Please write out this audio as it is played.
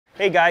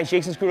Hey guys,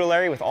 Jason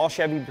Scudeleri with All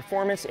Chevy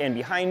Performance, and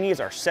behind me is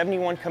our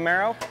 71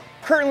 Camaro.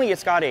 Currently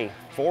it's got a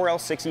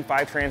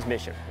 4L65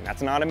 transmission, and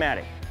that's an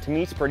automatic. To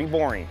me it's pretty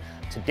boring.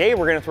 Today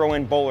we're going to throw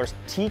in Bowler's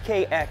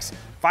TKX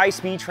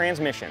 5-speed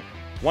transmission.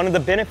 One of the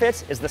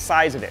benefits is the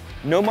size of it.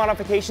 No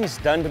modifications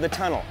done to the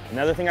tunnel.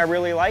 Another thing I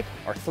really like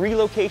are 3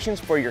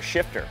 locations for your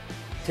shifter.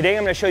 Today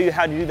I'm going to show you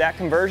how to do that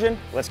conversion.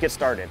 Let's get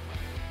started.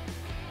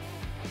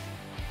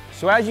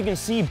 So as you can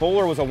see,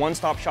 Bowler was a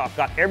one-stop shop.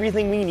 Got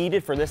everything we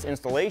needed for this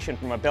installation,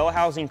 from a bell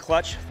housing,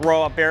 clutch,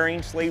 throw-up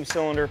bearing, slave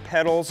cylinder,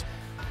 pedals,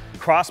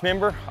 cross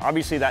member,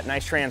 obviously that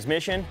nice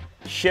transmission,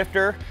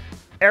 shifter,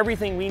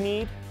 everything we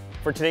need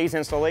for today's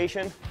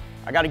installation.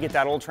 I got to get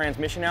that old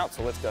transmission out,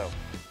 so let's go.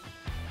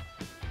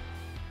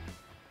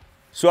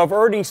 So I've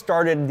already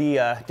started the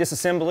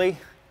disassembly.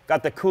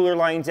 Got the cooler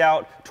lines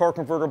out, torque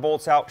converter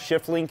bolts out,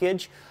 shift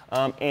linkage,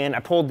 and I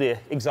pulled the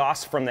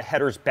exhaust from the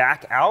headers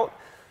back out.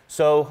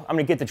 So I'm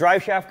gonna get the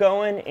drive shaft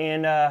going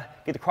and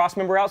get the cross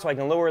member out so I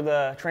can lower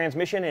the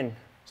transmission and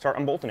start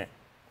unbolting it.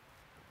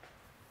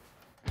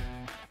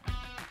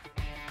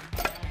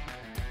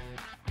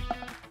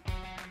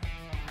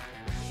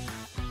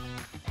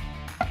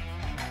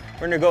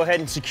 We're gonna go ahead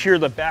and secure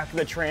the back of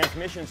the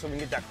transmission so we can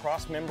get that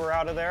cross member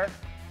out of there.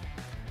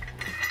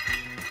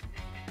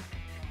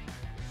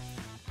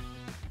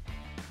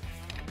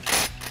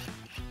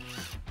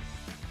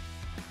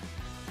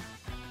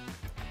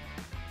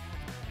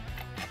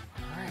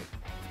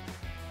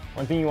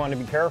 One thing you want to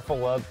be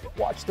careful of,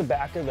 watch the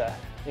back of the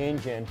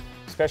engine,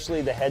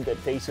 especially the head that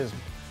faces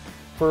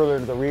further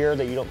to the rear,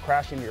 that you don't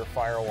crash into your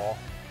firewall.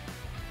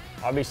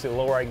 Obviously, the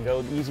lower I can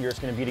go, the easier it's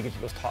going to be to get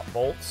to those top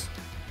bolts.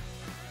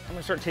 I'm going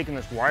to start taking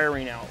this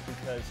wiring out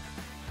because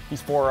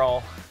these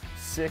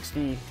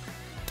 4L60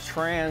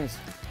 trans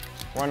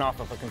run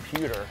off of a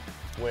computer,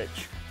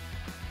 which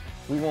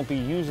we won't be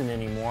using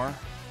anymore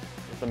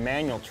with the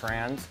manual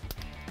trans.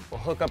 We'll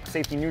hook up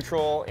safety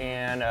neutral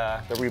and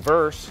the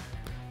reverse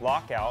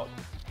lockout,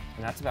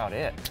 and that's about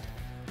it.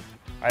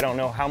 I don't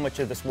know how much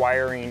of this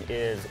wiring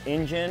is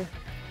engine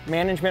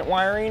management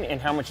wiring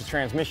and how much is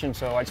transmission,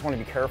 so I just want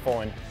to be careful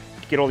and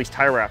get all these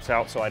tie wraps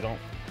out so I don't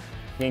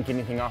yank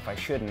anything off I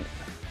shouldn't.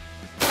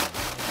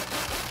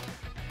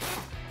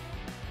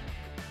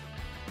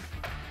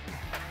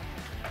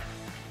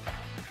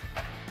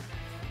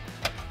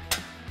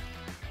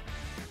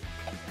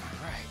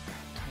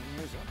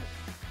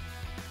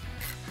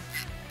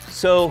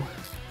 So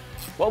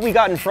what we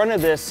got in front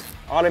of this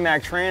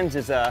automatic trans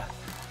is a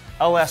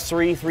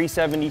LS3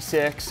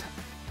 376,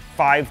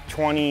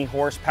 520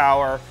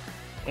 horsepower,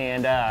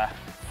 and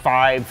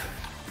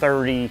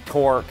 530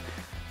 torque.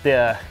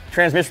 The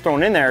transmission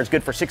thrown in there is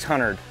good for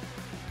 600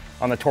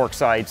 on the torque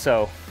side,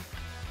 so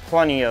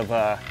plenty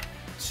of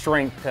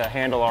strength to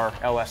handle our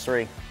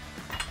LS3.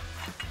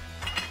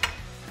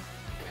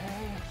 Okay.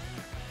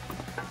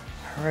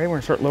 All right, we're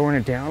gonna start lowering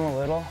it down a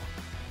little.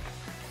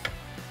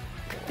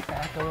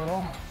 Back a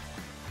little.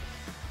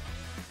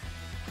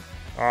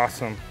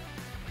 Awesome.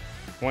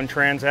 One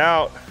trans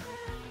out.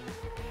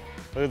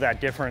 Look at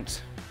that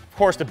difference. Of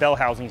course, the bell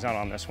housing's not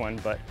on this one,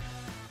 but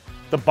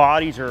the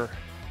bodies are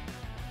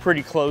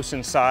pretty close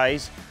in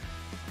size.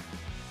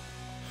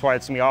 That's why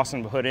it's gonna be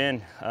awesome to put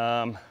in.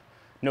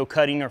 No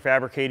cutting or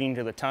fabricating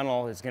to the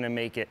tunnel is gonna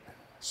make it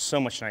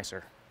so much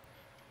nicer.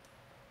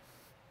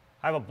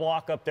 I have a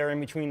block up there in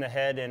between the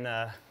head and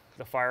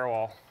the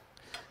firewall,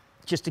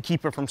 just to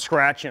keep it from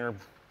scratching or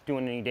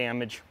doing any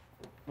damage.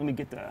 Let me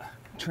get the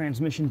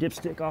transmission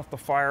dipstick off the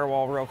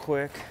firewall real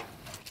quick.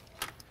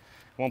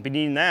 Won't be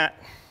needing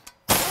that.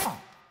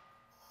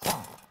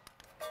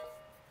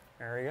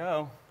 There we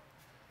go.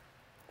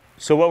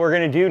 So what we're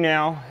gonna do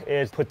now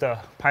is put the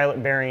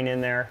pilot bearing in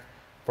there.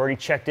 I've already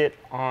checked it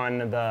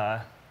on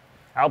the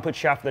output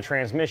shaft of the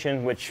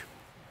transmission, which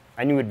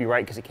I knew would be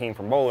right because it came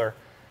from Bowler.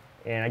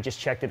 And I just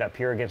checked it up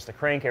here against the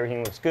crank.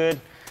 Everything looks good.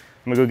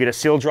 I'm gonna go get a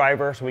seal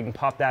driver so we can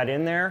pop that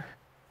in there.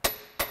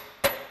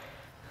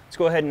 Let's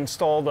go ahead and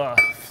install the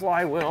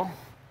flywheel.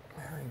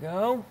 There we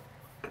go.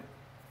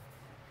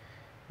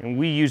 And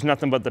we use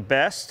nothing but the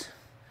best.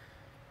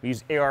 We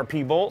use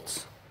ARP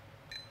bolts.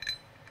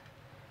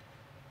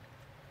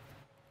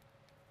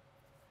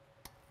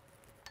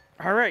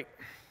 All right,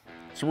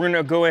 so we're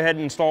gonna go ahead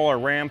and install our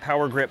Ram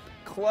Power Grip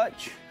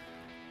clutch.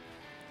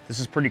 This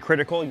is pretty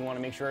critical. You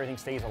wanna make sure everything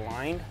stays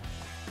aligned.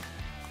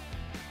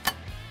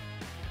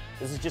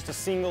 This is just a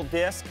single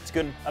disc. It's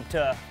good up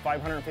to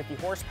 550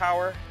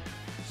 horsepower.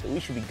 So we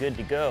should be good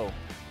to go.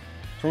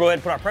 So we'll go ahead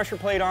and put our pressure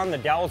plate on. The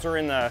dowels are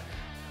in the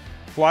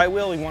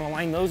flywheel. We want to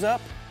line those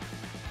up.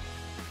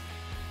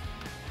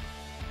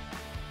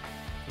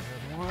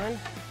 There's one,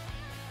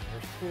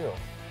 there's two.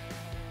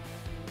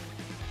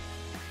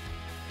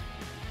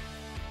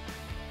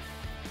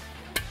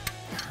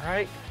 All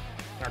right,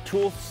 our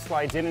tool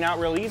slides in and out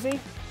real easy.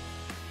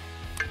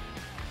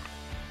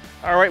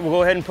 All right, we'll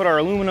go ahead and put our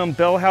aluminum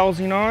bell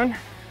housing on.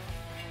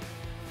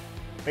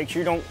 Make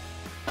sure you don't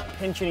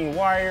pinch any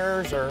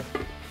wires or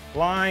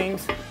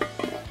lines. There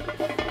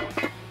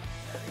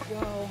we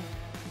go.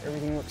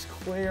 Everything looks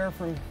clear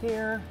from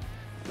here.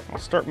 I'll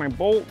start my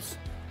bolts.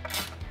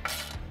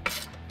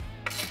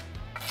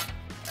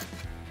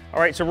 All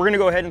right, so we're gonna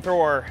go ahead and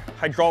throw our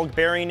hydraulic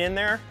bearing in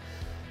there.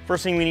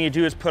 First thing we need to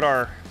do is put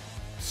our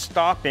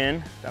stop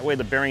in. That way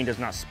the bearing does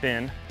not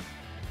spin.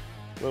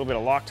 A little bit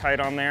of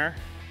Loctite on there.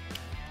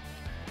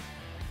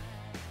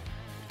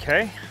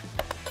 Okay,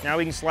 now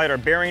we can slide our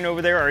bearing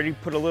over there. I already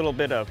put a little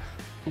bit of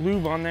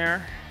lube on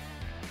there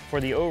for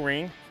the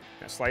O-ring.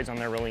 That slides on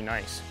there really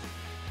nice.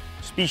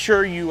 Just be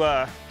sure you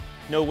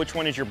know which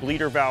one is your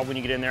bleeder valve when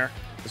you get in there.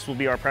 This will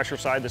be our pressure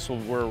side. This will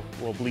where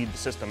we'll bleed the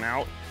system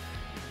out.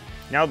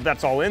 Now that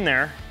that's all in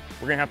there,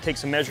 we're gonna have to take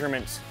some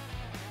measurements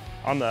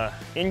on the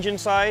engine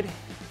side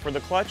for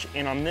the clutch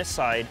and on this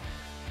side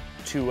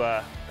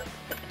to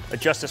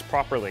adjust this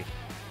properly.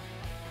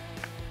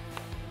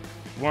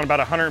 You want about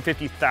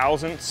 150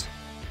 thousandths.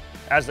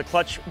 As the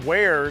clutch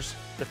wears,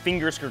 the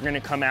fingers are gonna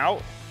come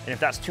out, and if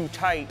that's too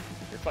tight,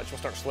 your clutch will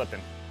start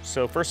slipping.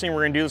 So first thing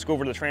we're gonna do is go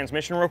over to the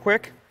transmission real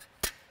quick.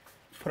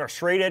 Put our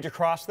straight edge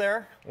across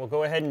there. We'll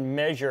go ahead and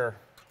measure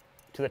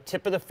to the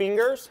tip of the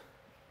fingers,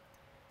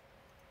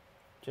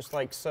 just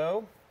like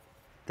so.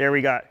 There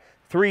we got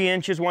 3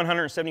 inches,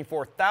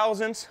 174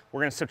 thousandths.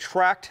 We're gonna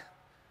subtract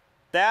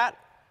that,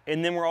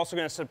 and then we're also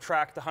gonna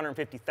subtract the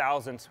 150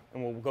 thousandths,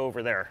 and we'll go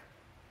over there.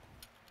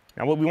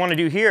 Now what we wanna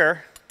do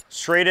here,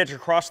 straight edge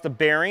across the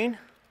bearing,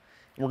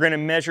 we're gonna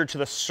measure to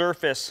the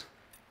surface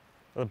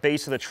of the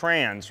base of the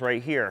trans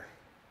right here.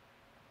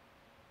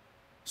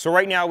 So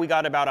right now we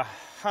got about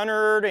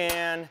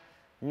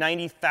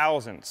 190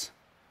 thousandths.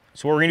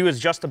 So what we're gonna do is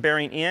adjust the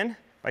bearing in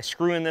by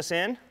screwing this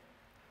in.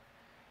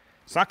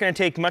 It's not gonna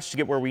take much to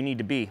get where we need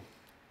to be.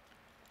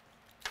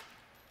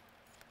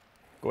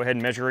 Go ahead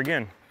and measure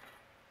again.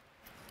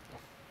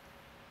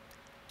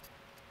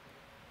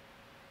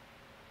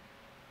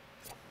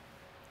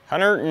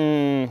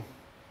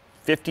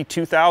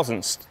 152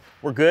 thousandths.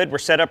 We're good, we're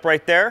set up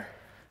right there.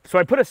 So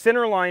I put a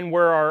center line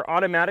where our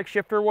automatic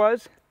shifter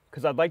was,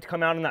 because I'd like to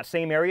come out in that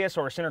same area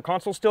so our center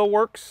console still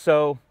works.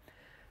 So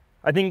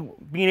I think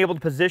being able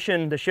to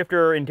position the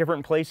shifter in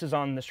different places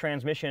on this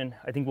transmission,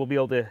 I think we'll be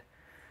able to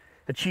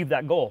achieve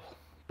that goal.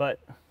 But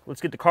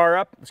let's get the car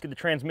up, let's get the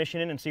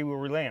transmission in and see where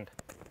we land.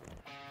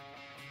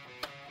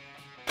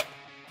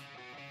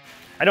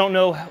 I don't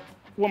know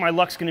what my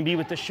luck's gonna be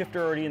with this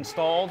shifter already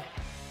installed.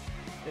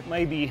 It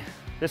may be,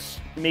 this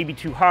may be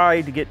too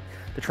high to get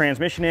the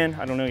transmission in.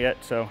 I don't know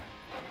yet, so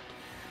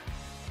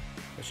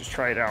let's just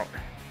try it out.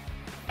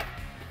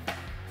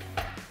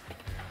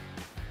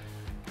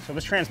 So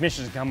this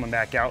transmission is coming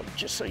back out,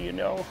 just so you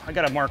know. I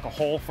gotta mark a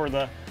hole for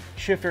the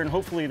shifter, and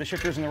hopefully the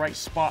shifter's in the right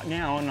spot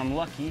now, and I'm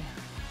lucky.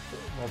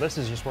 Well, this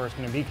is just where it's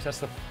gonna be, because that's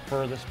the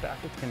furthest back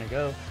it's gonna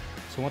go.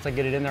 So once I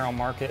get it in there, I'll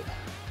mark it.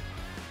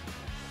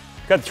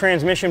 Got the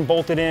transmission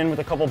bolted in with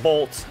a couple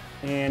bolts,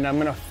 and I'm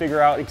gonna figure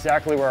out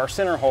exactly where our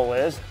center hole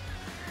is.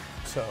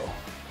 So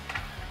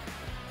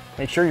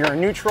make sure you're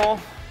in neutral.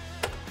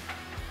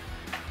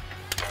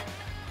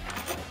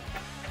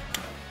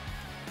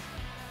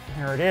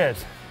 There it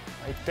is,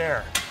 right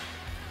there.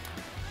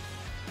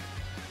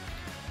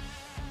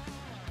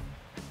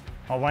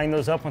 I'll line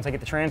those up once I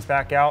get the trans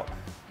back out.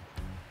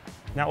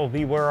 And that will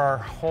be where our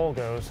hole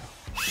goes.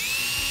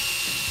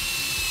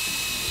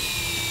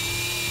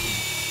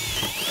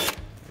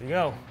 There you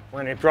go. We're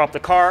gonna drop the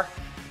car.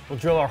 We'll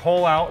drill our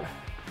hole out.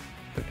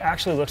 It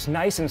actually looks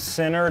nice and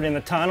centered in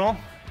the tunnel.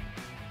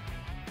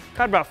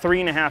 Got about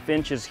 3.5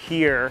 inches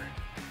here.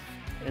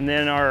 And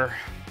then our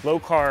low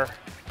car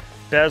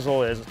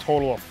bezel is a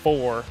total of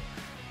 4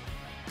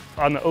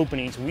 on the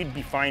opening. So we'd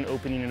be fine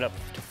opening it up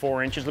to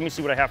 4 inches. Let me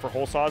see what I have for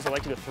hole saws. I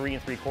like to go 3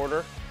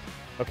 3/4.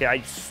 Okay,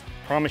 I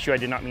promise you I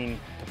did not mean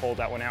to pull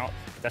that one out.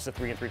 That's the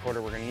 3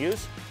 3/4 we're gonna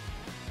use.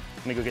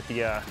 Let me go get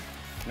the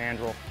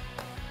mandrel.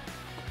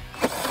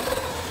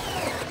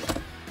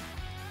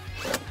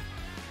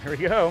 Here we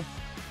go.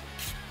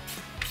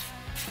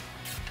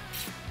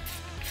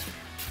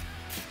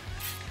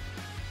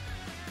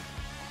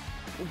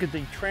 We'll get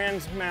the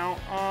trans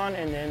mount on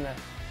and then the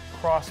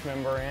cross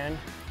member in.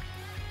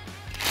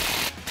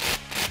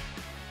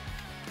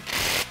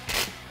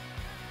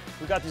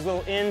 We got these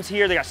little ends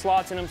here. They got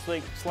slots in them so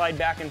they slide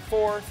back and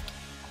forth.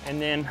 And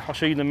then I'll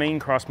show you the main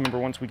cross member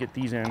once we get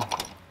these in.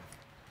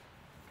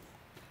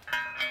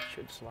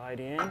 Should slide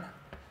in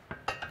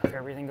if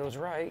everything goes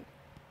right,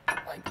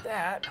 like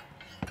that.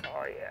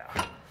 Oh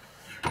yeah.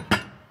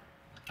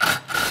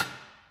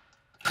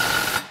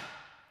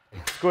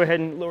 Let's go ahead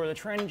and lower the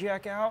trend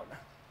jack out.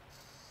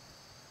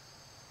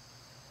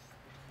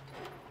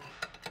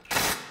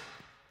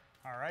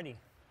 Alrighty,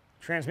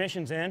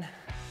 transmission's in.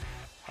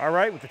 All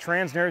right, with the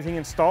trans and everything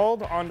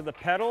installed, onto the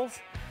pedals.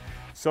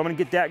 So I'm gonna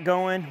get that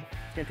going.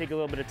 It's gonna take a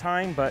little bit of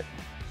time, but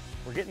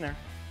we're getting there.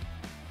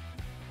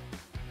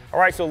 All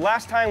right, so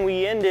last time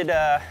we ended,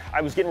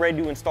 I was getting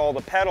ready to install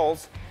the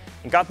pedals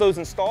and got those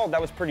installed.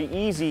 That was pretty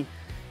easy.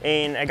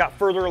 And I got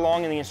further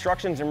along in the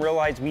instructions and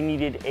realized we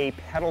needed a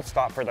pedal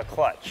stop for the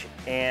clutch.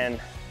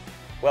 And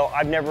well,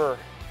 I've never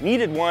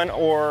needed one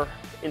or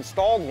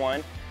installed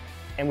one,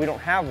 and we don't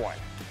have one.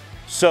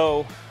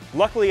 So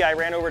luckily I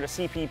ran over to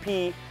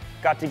CPP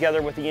got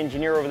together with the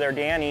engineer over there,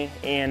 Danny,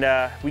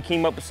 and we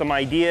came up with some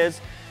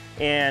ideas.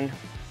 And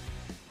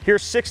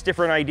here's 6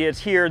 different ideas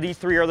here. These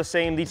 3 are the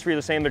same, these 3 are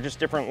the same, they're just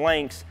different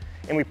lengths.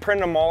 And we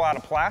printed them all out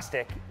of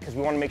plastic because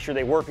we want to make sure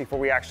they work before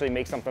we actually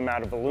make something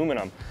out of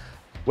aluminum.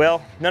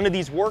 Well, none of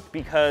these work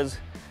because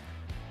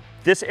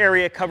this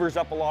area covers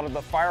up a lot of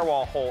the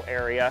firewall hole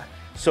area.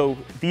 So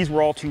these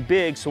were all too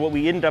big. So what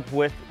we ended up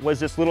with was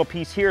this little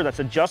piece here that's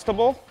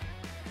adjustable,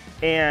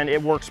 and it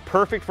works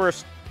perfect for a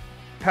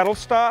pedal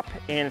stop,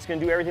 and it's going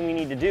to do everything we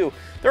need to do.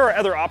 There are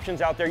other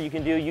options out there you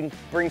can do. You can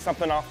bring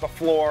something off the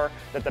floor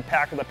that the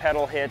pack of the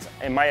pedal hits.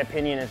 In my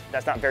opinion,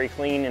 that's not very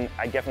clean, and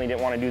I definitely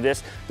didn't want to do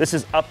this. This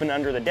is up and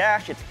under the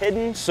dash. It's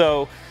hidden,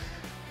 so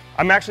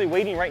I'm actually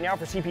waiting right now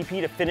for CPP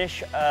to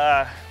finish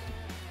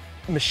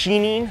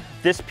machining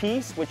this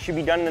piece, which should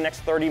be done in the next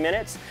 30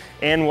 minutes,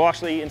 and we'll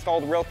actually install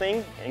the real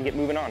thing and get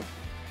moving on.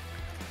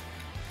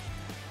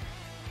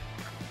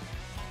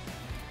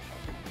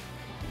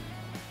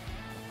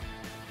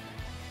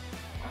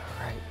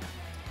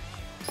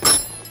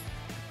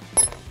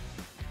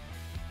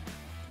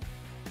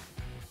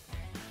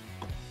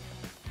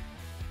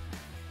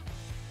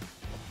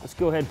 Let's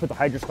go ahead and put the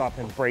hydrostop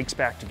and brakes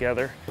back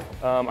together.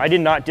 I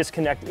did not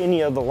disconnect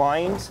any of the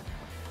lines.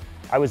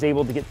 I was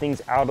able to get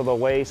things out of the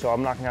way, so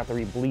I'm not gonna have to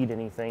re-bleed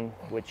anything,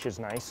 which is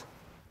nice.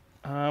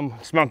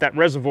 Let's mount that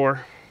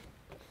reservoir.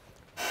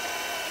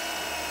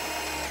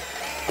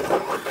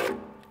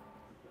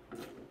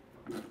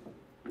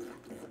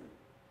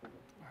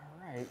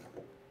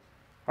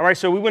 All right,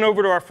 so we went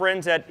over to our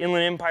friends at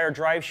Inland Empire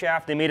Drive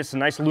Shaft. They made us a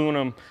nice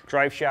aluminum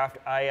drive shaft.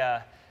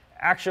 I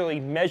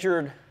actually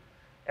measured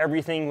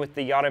everything with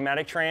the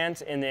automatic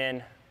trans and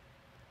then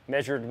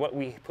measured what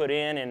we put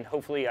in, and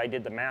hopefully I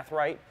did the math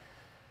right.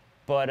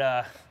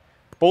 But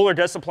Bowler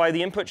does supply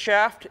the input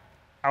shaft.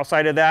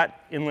 Outside of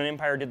that, Inland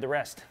Empire did the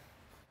rest.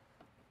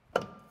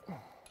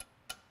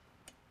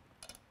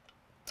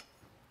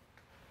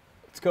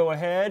 Let's go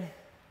ahead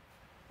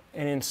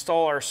and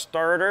install our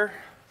starter.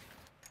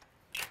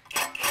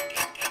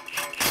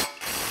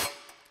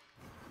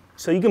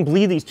 So you can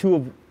bleed these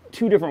two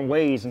different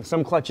ways, and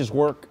some clutches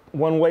work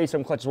one way,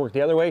 some clutches work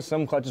the other way,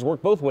 some clutches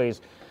work both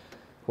ways.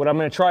 What I'm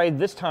going to try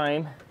this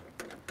time,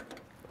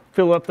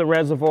 fill up the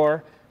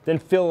reservoir, then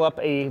fill up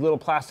a little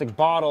plastic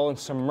bottle and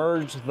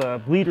submerge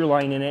the bleeder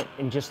line in it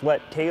and just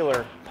let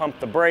Taylor pump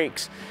the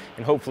brakes,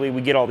 and hopefully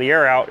we get all the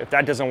air out. If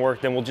that doesn't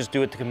work, then we'll just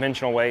do it the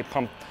conventional way,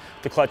 pump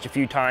the clutch a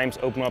few times,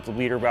 open up the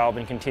bleeder valve,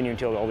 and continue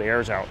until all the air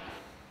is out.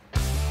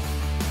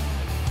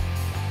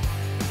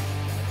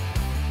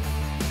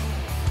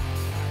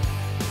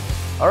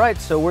 All right,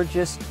 so we're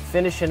just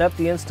finishing up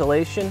the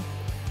installation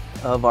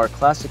of our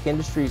Classic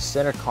Industries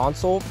center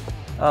console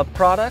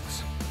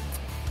products.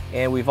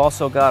 And we've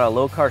also got a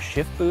low car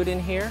shift boot in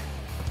here.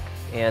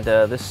 And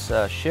this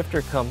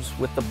shifter comes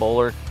with the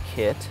Bowler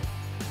kit.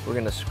 We're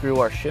gonna screw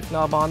our shift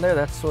knob on there.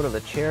 That's sort of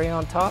the cherry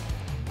on top.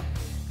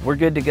 We're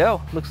good to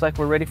go. Looks like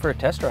we're ready for a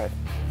test drive.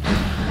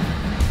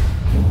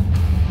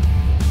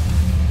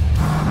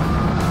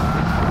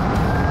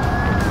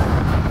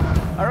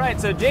 All right,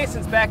 so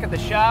Jason's back at the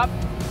shop.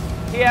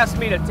 He asked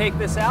me to take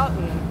this out,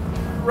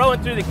 and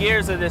rowing through the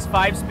gears of this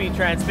 5-speed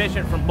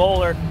transmission from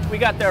Bowler, we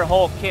got their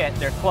whole kit,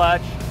 their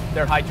clutch,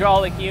 their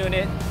hydraulic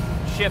unit,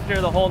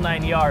 shifter, the whole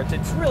 9 yards.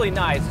 It's really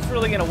nice. It's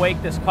really gonna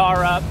wake this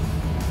car up.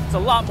 It's a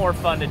lot more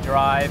fun to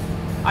drive.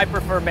 I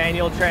prefer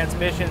manual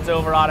transmissions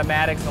over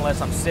automatics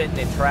unless I'm sitting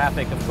in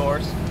traffic, of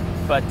course.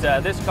 But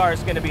this car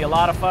is gonna be a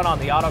lot of fun on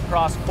the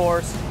autocross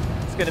course.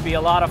 It's gonna be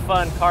a lot of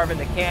fun carving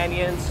the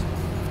canyons,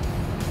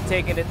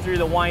 taking it through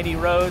the windy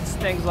roads,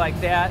 things like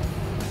that.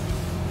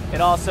 It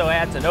also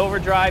adds an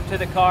overdrive to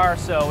the car,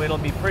 so it'll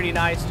be pretty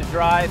nice to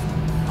drive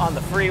on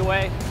the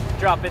freeway,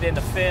 drop it into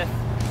 5th,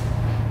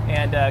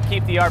 and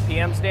keep the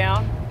RPMs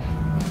down.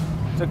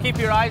 So keep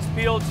your eyes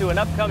peeled to an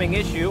upcoming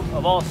issue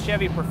of All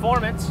Chevy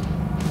Performance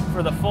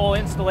for the full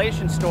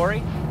installation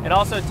story, and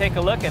also take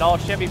a look at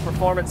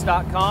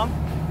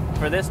allchevyperformance.com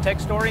for this tech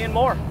story and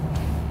more.